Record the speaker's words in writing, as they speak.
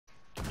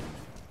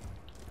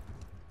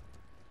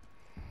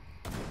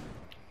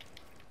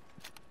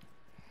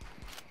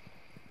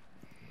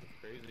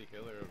easy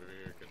killer over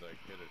here could like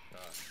hit a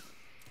shot.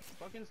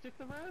 Fucking stick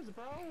the res,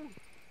 bro.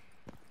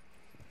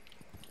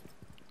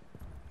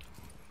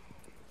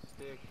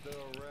 Stick the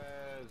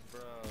res,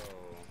 bro.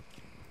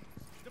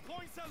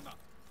 Deploying Selma.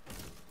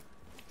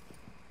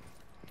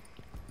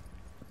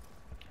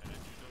 And if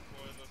you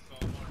deploy the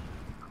Selma,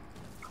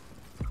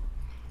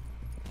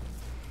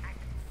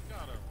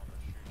 God, I want to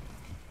shoot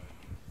you,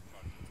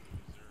 fucking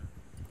loser.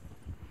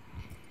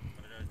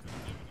 That guy could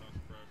have given us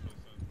precious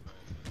intel.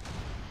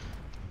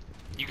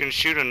 You can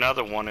shoot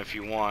another one if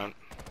you want.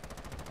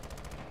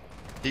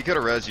 He could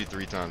have res you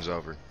 3 times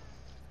over.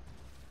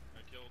 I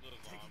killed a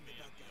zombie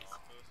in the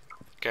office.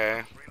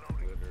 Okay.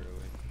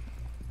 Literally.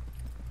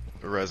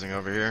 We're resing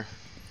over here.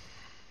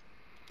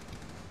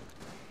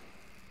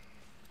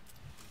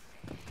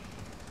 I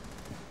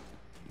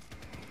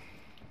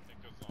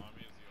think a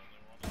zombie is the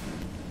only one.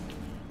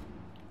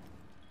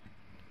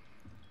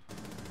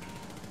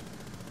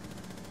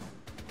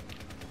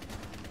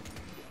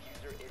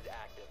 User is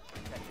active.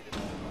 Protected at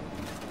all.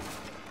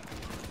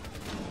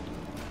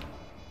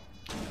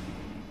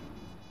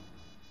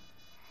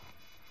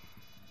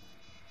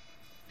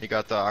 He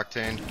got the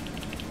octane.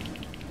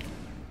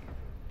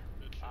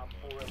 Op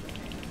 4 eliminated.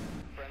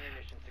 Friendly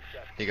mission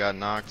successful. He got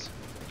knocked.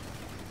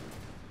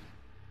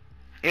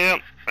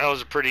 Yep, that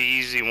was a pretty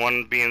easy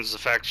one, being the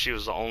fact she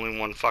was the only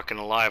one fucking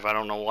alive. I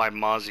don't know why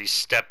Mozzie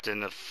stepped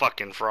in the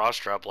fucking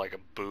frost trap like a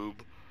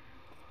boob.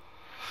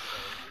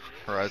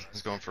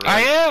 Horizon's going for I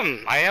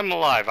res. am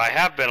alive. I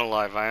have been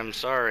alive. I am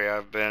sorry.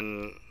 I've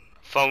been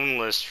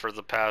phoneless for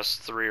the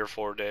past 3 or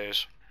 4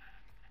 days.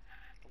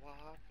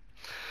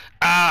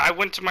 I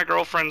went to my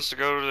girlfriend's to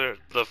go to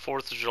the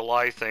 4th of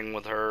July thing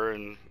with her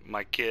and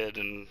my kid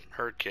and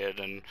her kid,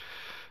 and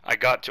I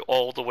got to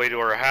all the way to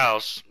her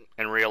house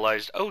and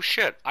realized, oh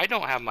shit, I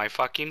don't have my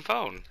fucking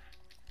phone.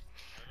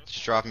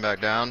 Just dropping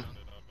back down. Ended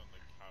up on the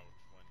couch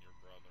when your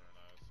brother and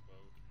I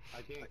spoke.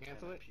 I can't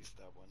cancel it? Piece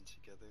that one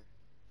together.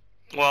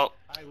 Well,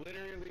 I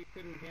literally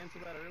couldn't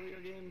cancel that earlier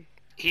game.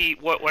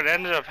 what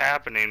ended up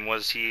happening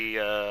was he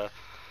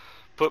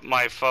put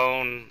my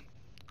phone,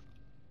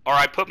 or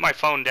I put my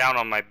phone down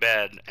on my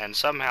bed, and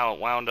somehow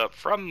it wound up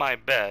from my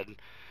bed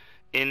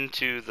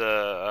into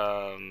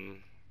the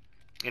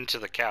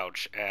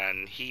couch,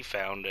 and he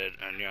found it,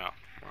 and yeah,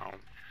 well,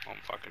 I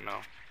don't fucking know.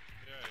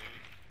 Yeah,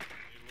 he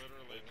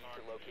literally need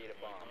talked to locate me a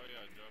like, bomb. oh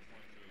yeah, Jeff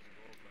went to his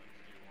girlfriend's,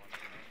 do you want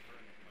to remember?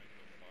 And I'm like,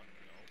 the fuck,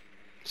 no.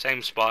 Same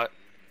spot.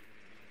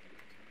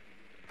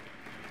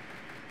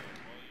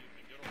 Well, you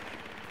can get over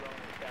there. Drone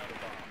has found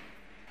a bomb.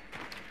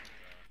 Yeah, I'll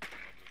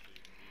just leave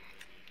it be,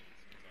 maybe you need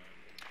some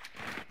time.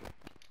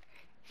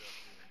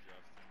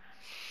 Jeff doing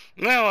Justin's.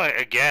 No,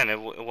 again, it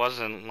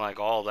wasn't like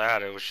all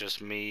that. It was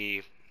just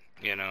me,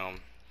 you know,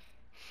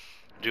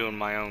 doing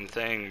my own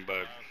thing,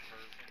 but Last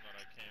person that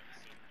I can't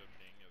seem to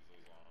ping is a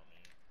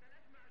zombie.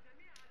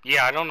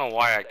 yeah, I don't know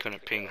why I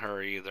couldn't ping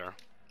her either.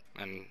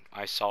 And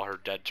I saw her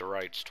dead to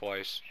rights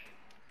twice.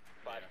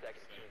 5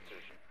 seconds to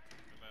insertion.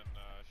 And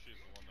then she's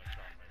the one that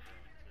shot my gun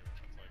too. And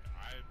it's like,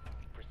 I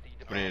Proceed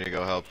to We need to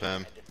go help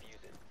him. and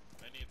defuse it.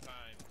 many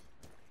times.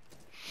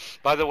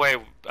 By the way,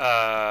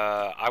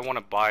 I want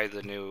to buy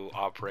the new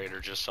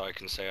operator just so I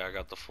can say I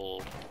got the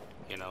full,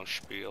 you know,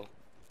 spiel.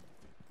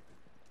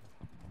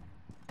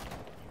 Not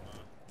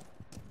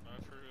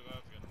sure who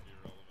that's gonna be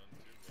relevant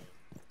to, but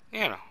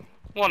You know.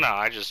 Well, no,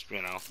 I just,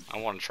 you know, I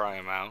want to try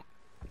him out.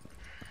 you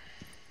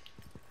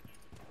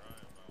can try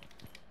him out.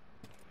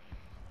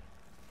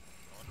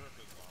 I wonder if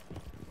his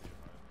zombies can be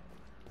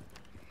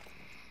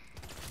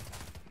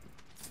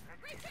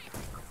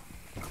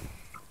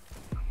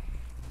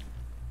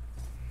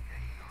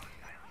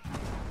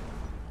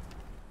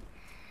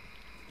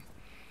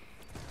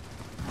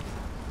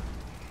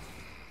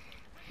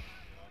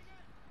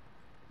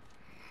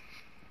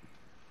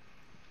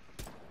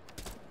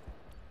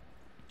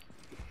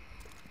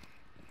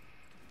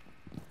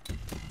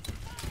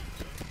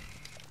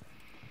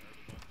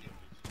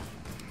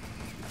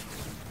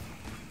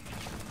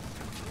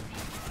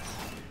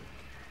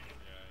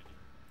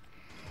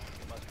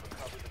You must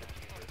recover the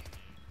diffuser.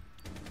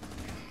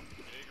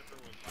 Jaeger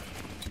was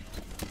hiding.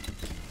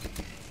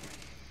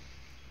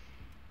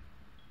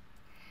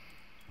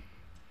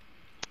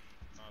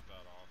 Not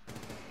that often.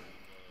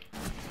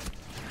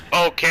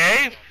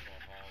 Okay. Up the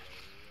hall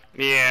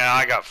area. Yeah,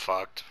 I got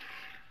fucked.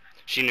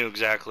 She knew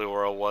exactly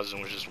where I was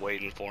and was just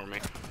waiting for me.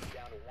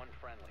 Down to 1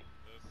 friendly.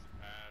 This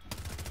Ash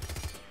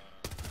is very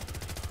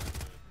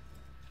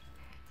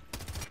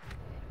not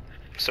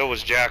good. So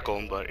was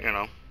Jackal, but, you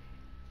know.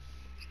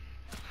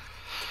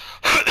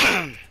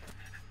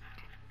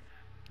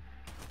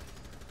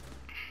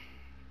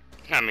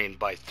 I mean,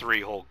 by 3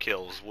 whole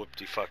kills,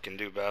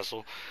 whoop-de-fucking-do,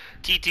 Basil.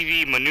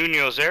 TTV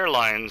Manunios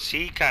Airlines,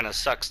 he kind of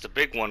sucks the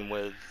big one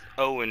with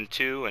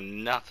 0-2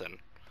 and nothing.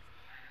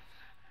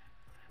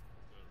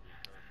 Better be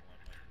careful, I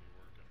might be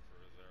working for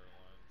his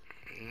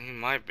airlines. He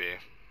might be,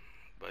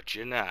 but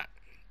you're not.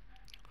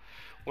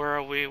 Where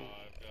are we? I've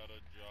got a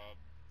job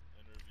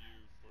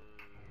interview for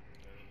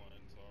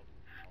airlines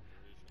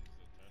operations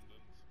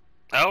attendants.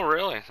 Oh,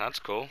 really? That's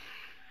cool.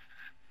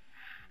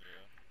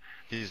 Yeah.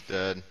 He's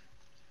dead.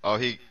 Oh,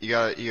 you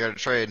got to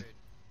trade.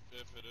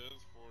 If it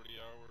is 40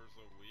 hours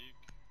a week,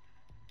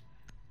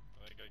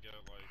 I think I get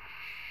like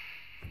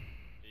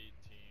 18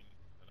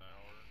 an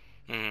hour.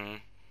 Mm-hmm.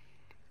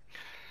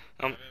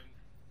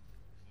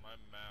 My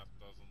math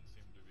doesn't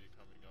seem to be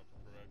coming up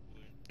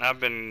correctly. I've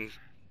been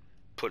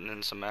putting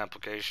in some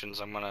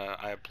applications.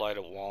 I applied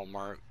at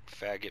Walmart,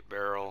 Faggot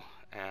Barrel,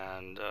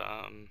 and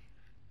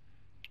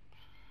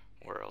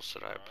where else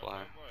did I apply?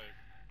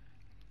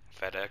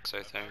 I've like FedEx, I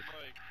I've think. had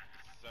like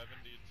 72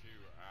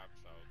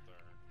 apps out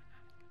there,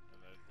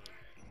 and it was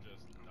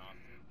just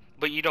nothing.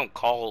 But you don't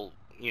call,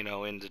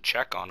 in to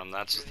check on them.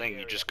 That's the thing.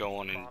 You just go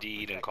on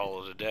Indeed and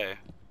call it a day.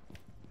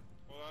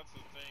 Well, that's the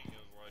thing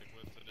is like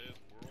with today's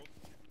world,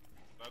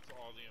 that's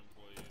all the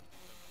employers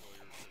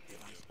should be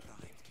given.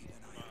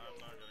 I'm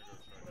not gonna go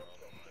check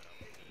out on my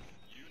application.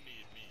 You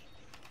need me.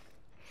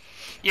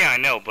 Yeah, I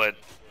know, but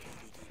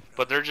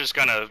That's they're just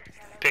gonna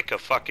pick a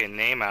fucking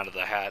name out of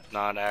the hat,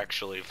 not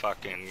actually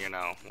fucking,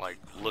 like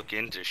look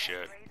into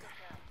shit.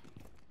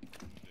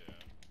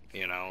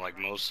 yeah. Like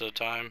most of the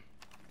time.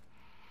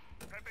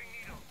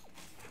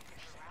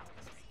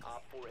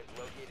 Op 4 has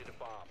located a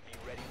bomb. Be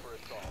ready for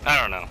assault. I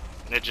don't know.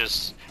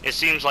 It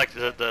seems like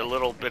the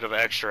little bit of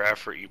extra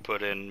effort you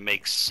put in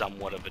makes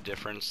somewhat of a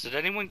difference. Did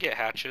anyone get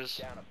hatches?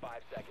 Down to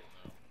 5 seconds.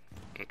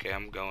 Okay,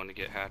 I'm going to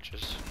get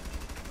hatches.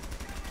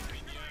 I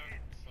mean, yeah,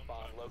 Bomb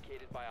sometimes,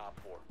 located by Op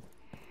 4.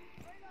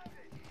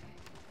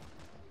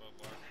 but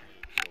luckily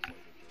it feels like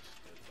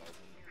it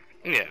doesn't.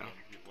 Yeah. When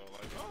people are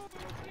like, oh,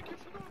 thank you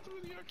for going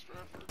through the extra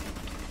effort.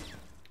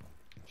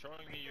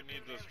 Showing me you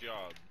need this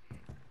job.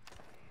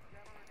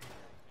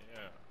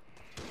 Yeah.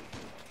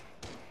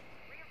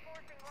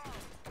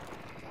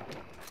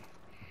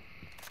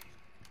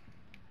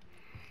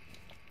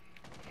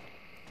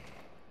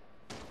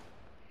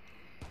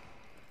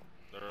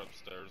 They're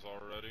upstairs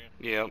already.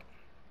 Yep.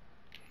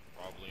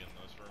 Probably in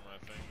this room, I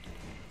think.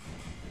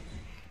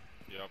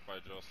 Yep, I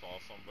just saw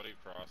somebody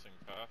crossing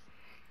path.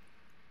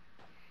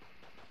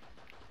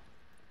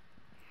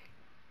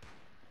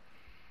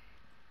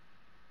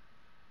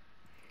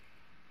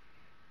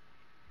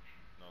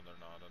 No, they're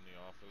not in the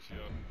office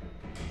yet.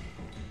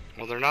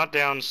 Well, they're not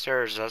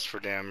downstairs, that's for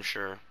damn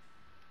sure.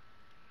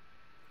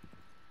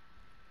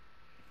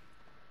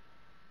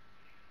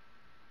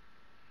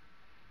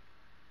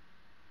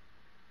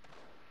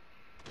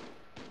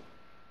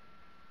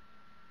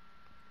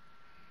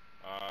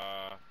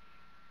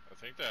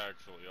 I think they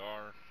actually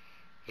are.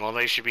 Well,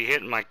 they should be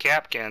hitting my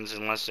cap cans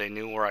unless they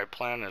knew where I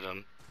planted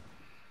them.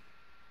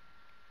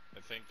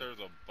 I think there's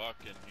a buck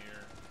in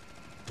here.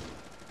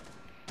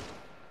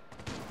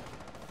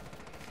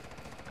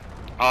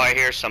 Oh, I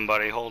hear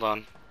somebody. Hold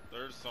on.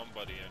 There's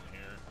somebody in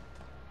here.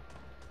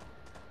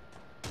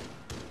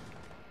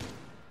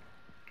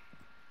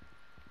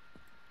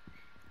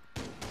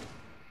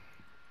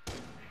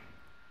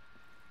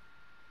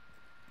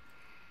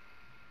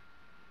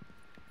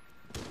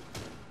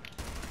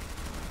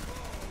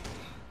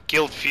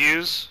 Killed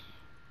Fuse.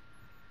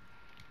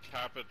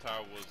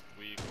 Capitao was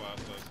weak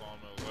last I saw him.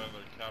 It was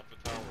either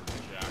Capitao or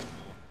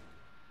Jackal.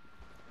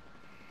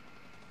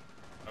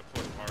 I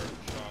put hard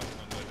shots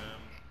into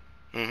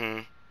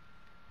him.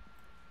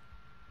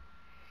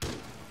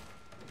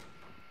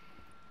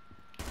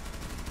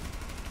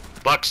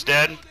 Buck's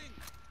dead.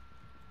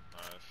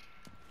 Nice.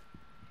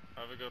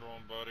 Have a good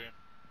one, buddy.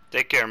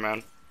 Take care,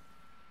 man.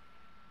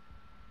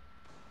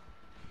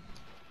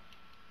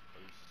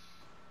 Peace.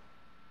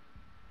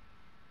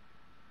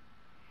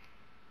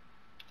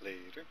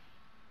 Later.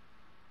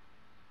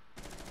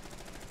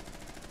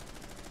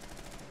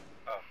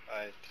 Oh,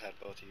 I had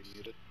both of you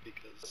muted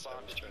because I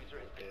was trying to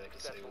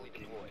disable the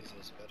game because I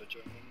was about to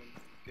join them when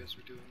you guys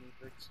were doing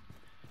the things.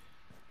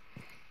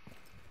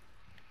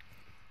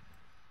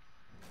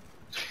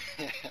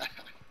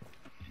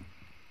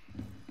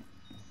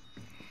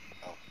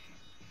 Oh.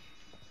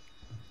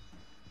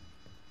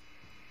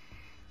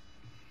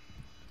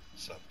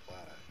 Supplies.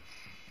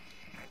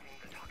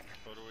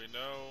 What do we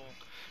know?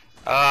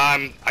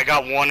 I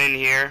got one in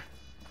here.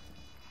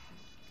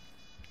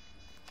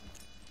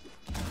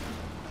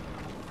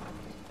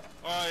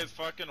 Oh, he's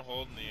fucking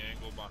holding the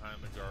angle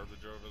behind the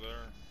garbage over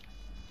there.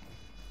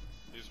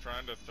 He's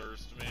trying to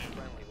thirst me.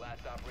 Friendly,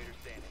 last operator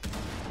standing.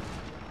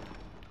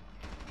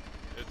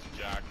 It's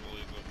Jackal,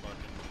 he's a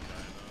fucking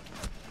vagina.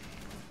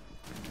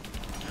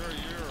 You're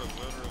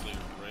literally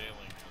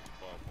railing his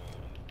bubble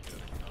and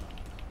getting none.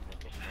 What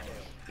the fuck?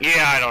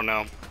 Yeah, I don't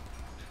know.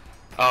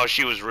 Oh,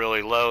 she was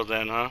really low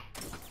then, huh?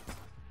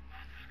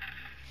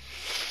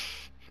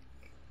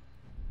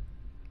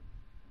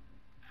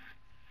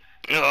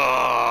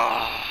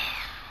 Oh,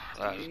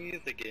 To me,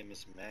 the game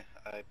is meh.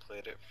 I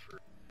played it for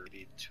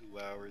maybe 2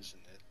 hours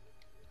and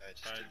I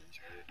just didn't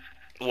enjoy it.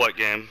 what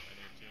game?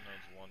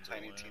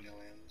 Tiny Tiny Tina's Tina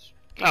Lands.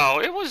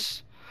 No, it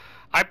was.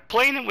 I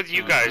played it with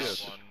you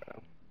guys. One.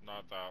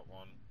 Not that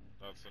one.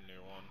 That's the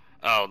new one.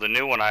 Oh, the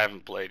new one I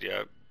haven't played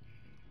yet.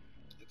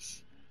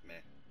 It's meh.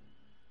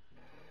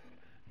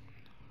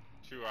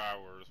 2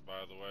 hours,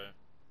 by the way.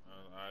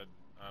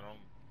 I don't.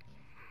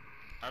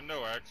 I'm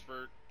no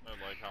expert. I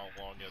like how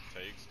long it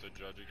takes to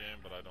judge a game,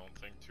 but I don't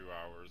think 2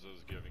 hours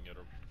is giving it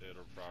a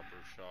proper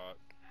shot.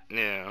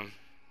 Yeah.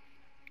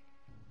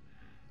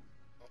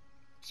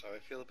 That's how I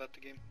feel about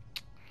the game.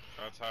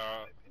 That's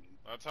how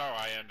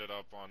I ended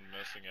up on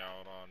missing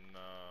out on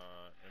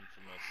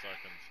Infamous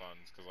Second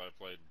Sons, because I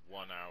played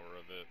 1 hour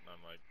of it, and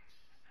I'm like,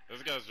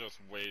 this guy's just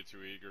way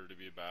too eager to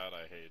be bad.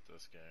 I hate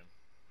this game.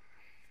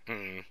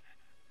 Hmm.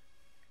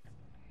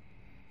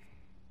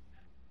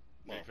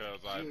 Because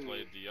I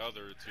played the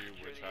other two,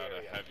 which had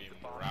a heavy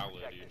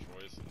morality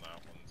choice, and that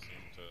one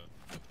seemed to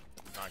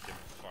not give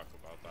a fuck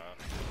about that.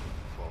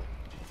 Well,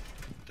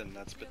 then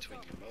that's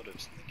between your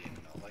motives in the game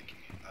and not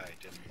liking it. I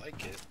didn't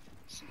like it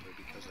simply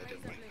because I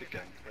didn't like the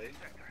gunplay.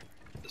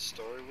 The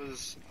story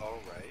was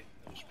alright.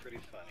 It was pretty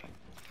funny.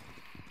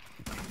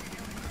 I'm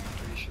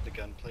pretty sure the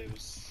gunplay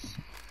was...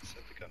 I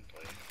said the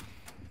gunplay.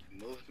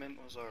 Movement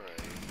was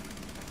alright.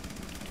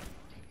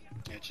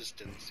 It just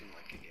didn't seem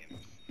like a game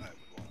I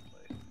would want to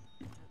play.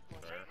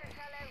 Fair.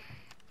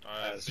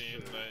 I've seen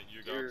that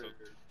you got to... Go ahead.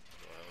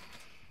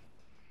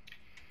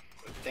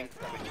 I think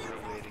when you're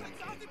rating a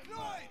game in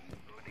mind,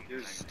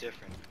 yours is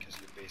different because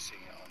you're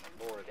basing it on the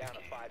lore of the game.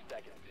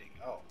 Being,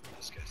 oh,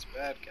 this guy's a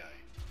bad guy.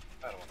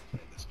 I don't want to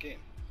play this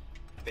game.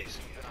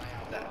 Basing it on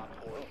that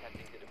alone.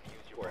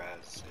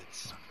 Whereas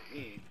it's, for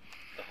me,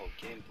 the whole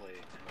gameplay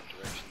and what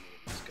direction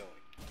it was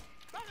going.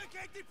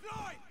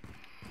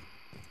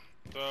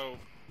 So,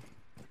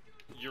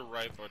 you're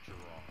right, but you're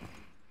wrong.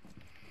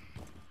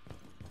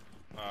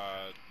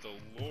 The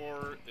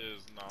lore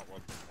is not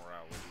what the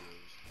morality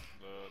is.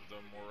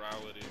 The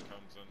morality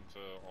comes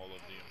into all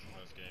of the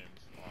Infamous games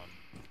on,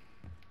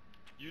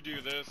 you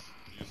do this,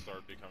 you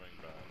start becoming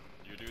bad.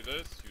 You do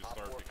this, you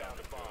start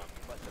becoming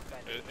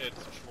good.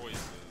 It's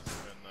choices,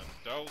 and then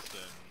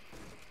Delson,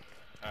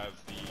 as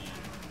the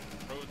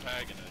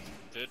protagonist,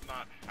 did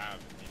not have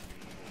a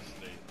neutral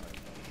state. I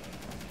felt that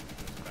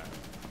he was bad.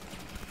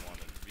 He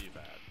wanted to be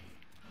bad.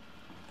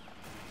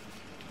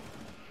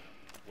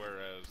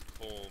 Whereas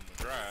Cole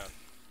McGrath,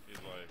 he's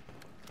like,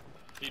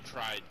 he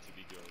tried to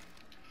be good.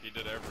 He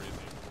did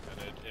everything, and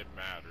it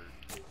mattered.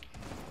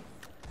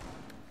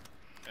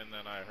 And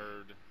then I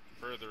heard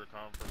further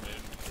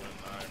confirmation when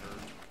I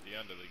heard the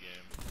end of the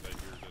game that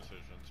your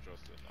decisions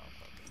just did not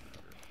fucking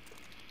matter.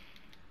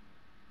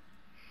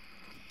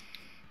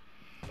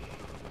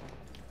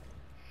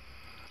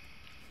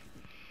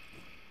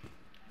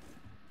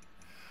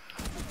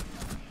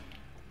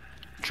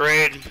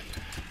 Trade.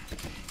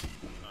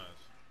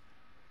 Nice.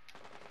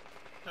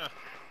 Huh.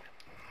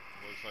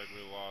 Looks like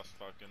we lost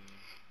fucking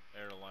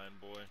airline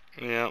boy.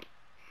 Yep.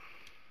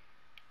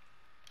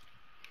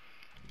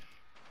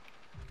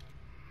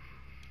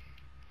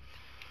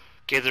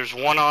 Okay, there's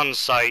one on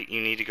site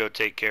you need to go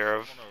take care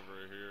of. One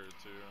over here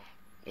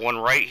too. One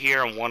right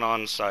here and one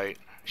on site.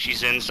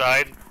 She's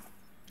inside.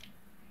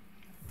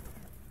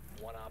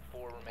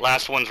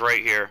 Last one's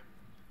right here.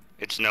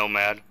 It's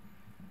Nomad.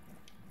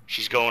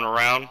 She's going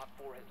around.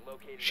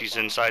 She's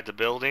inside the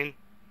building.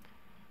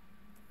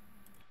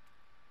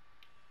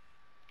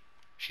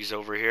 She's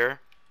over here.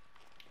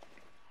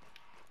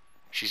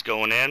 She's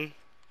going in.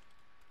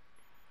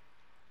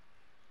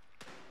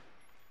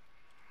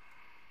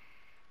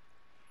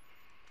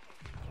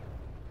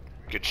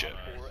 Good shit.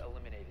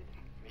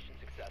 Mission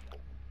successful.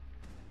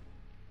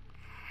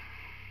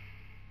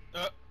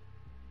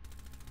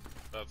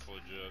 That's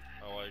legit.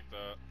 I like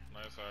that.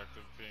 Nice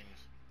active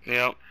pings.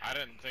 Yep. I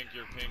didn't think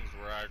your pings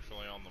were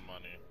actually on the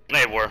money.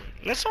 They were.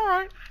 It's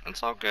alright.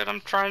 It's all good.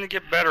 I'm trying to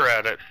get better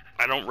at it.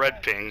 I don't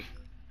red ping.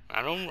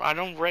 I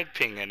don't red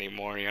ping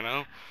anymore, you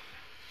know?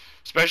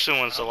 Especially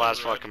when it's the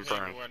last fucking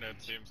burn. When it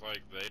seems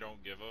like they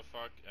don't give a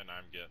fuck and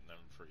I'm getting them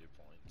free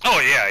points. Oh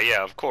yeah,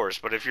 yeah, of course.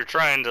 But if you're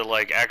trying to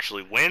like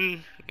actually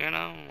win, you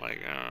know,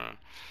 like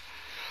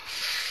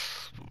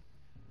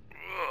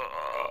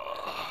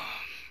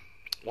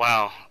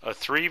wow, a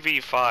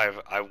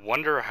 3v5. I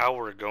wonder how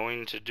we're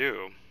going to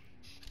do.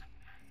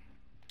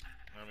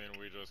 I mean,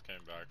 we just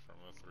came back from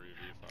a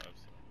 3v5.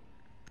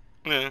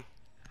 So. Yeah.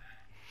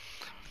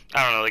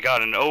 I don't know. They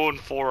got an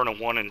 0-4 and a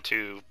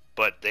 1-2,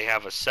 but they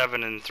have a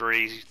 7-3,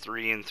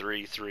 3-3,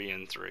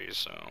 3-3.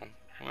 So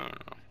I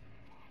don't know.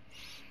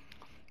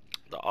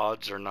 The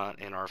odds are not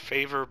in our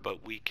favor,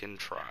 but we can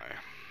try.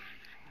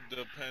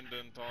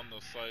 Dependent on the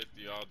site,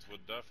 the odds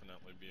would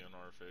definitely be in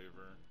our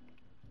favor.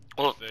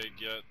 Well, if they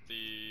get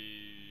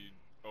the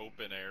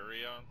open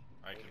area,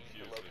 I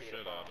confuse the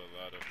shit out of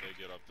that. If they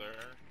get up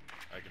there,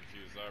 I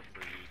confuse that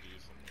pretty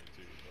decently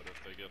too. But if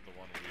they get the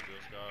one we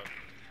just got,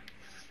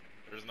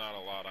 there's not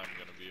a lot I'm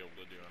gonna be able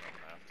to do, and I'm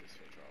gonna have to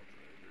switch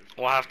operators.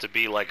 We'll have to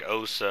be like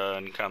Osa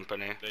and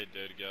company. They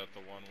did get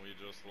the one we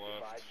just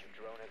left.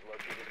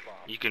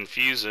 You can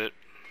fuse it.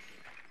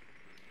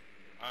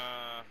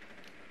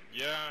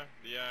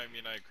 Yeah, I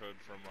mean I could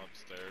from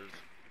upstairs.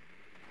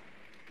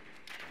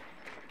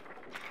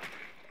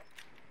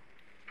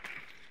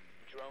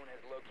 Drone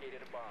has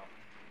located a bomb.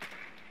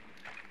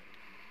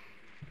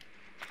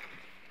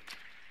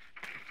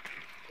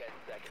 10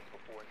 seconds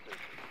before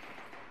insertion.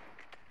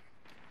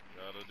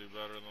 Gotta do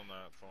better than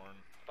that, Thorn.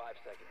 5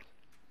 seconds.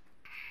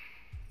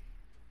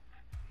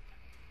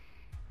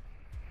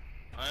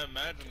 I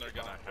imagine they're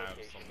gonna have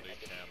somebody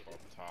camp up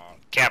top.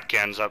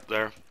 Capcan's up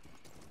there,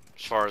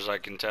 as far as I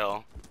can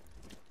tell.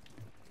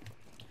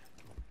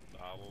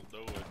 That'll do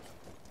it.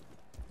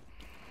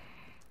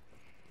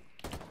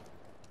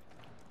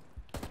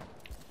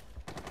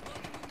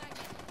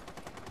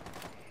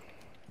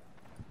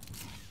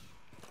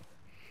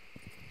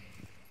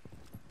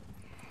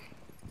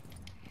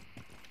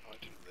 Oh, I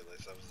didn't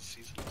realize that was a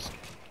seasonal skin.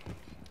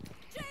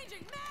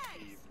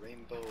 The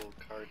rainbow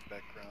card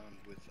background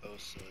with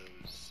OSA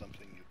is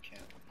something you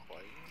can't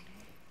acquire.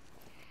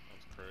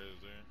 That's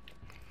crazy.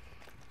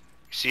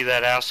 See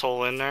that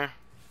asshole in there?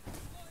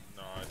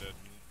 No, I didn't.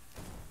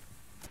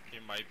 He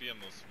might be in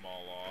the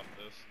small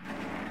office.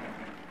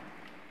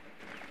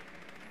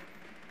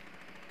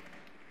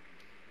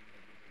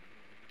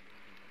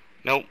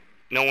 Nope,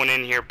 no one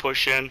in here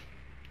pushing.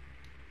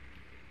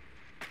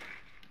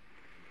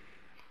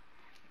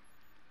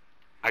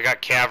 I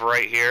got Cav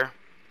right here.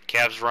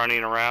 Cav's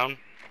running around.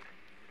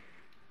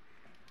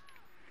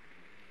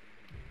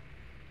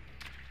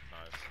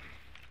 Nice.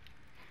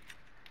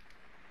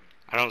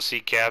 I don't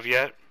see Cav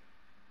yet.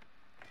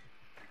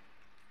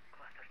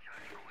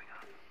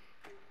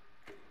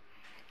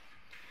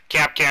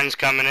 Capcan's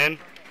coming in.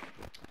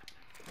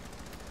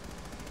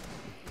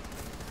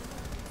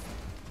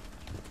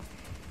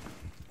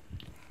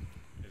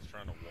 He's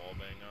trying to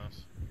wallbang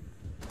us.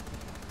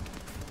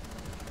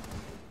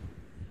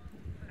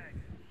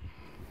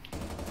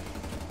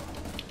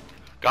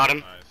 Got him.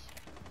 Nice.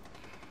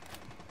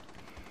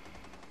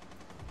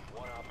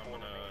 I'm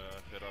gonna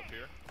hit up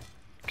here.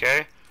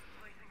 Okay.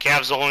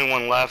 Cav's the only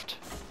one left.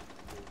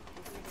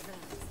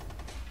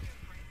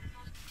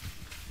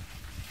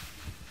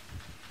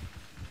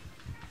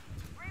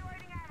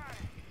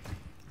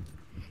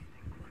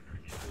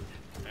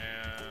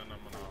 And I'm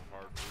gonna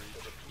hard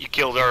breach. You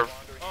killed her.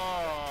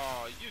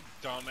 Oh, you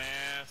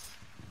dumbass.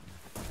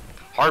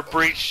 Hard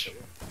breach.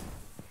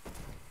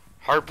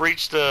 Hard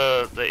breach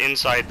the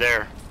inside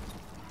there.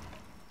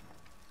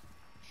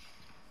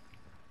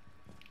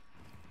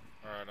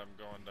 Alright, I'm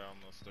going down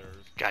the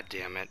stairs. God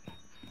damn it.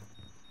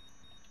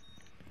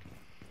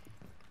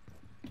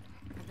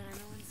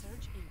 Adrenaline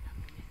surge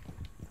incoming.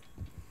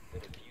 The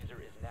diffuser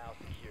is now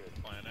secured.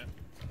 Planet.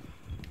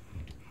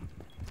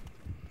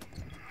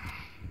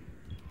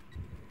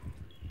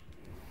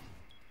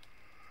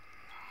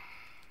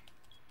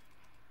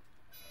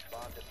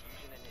 Bomb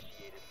diffusion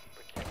initiated.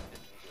 Protect the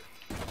diffuser.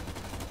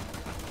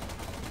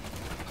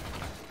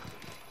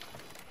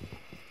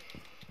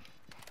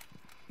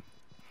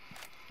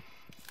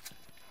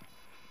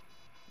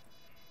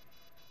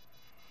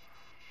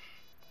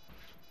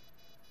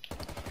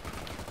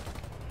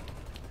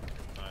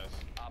 Nice.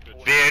 Good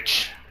shot.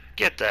 Bitch.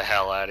 Get the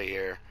hell out of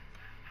here.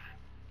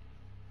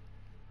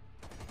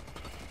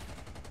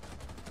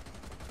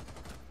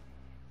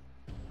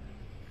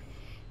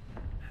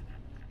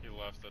 He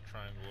left the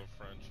triangle of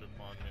friendship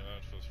on me.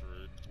 That's just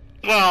rude.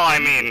 Well, I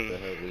The mean,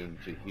 hell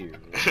into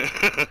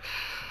here.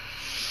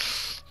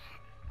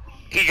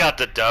 he got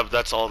the dub.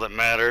 That's all that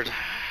mattered.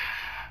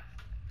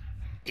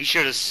 He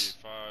should have. G5.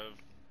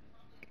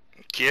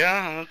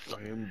 Yeah.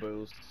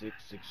 Rainbow Six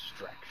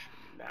Extraction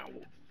now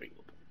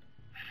available.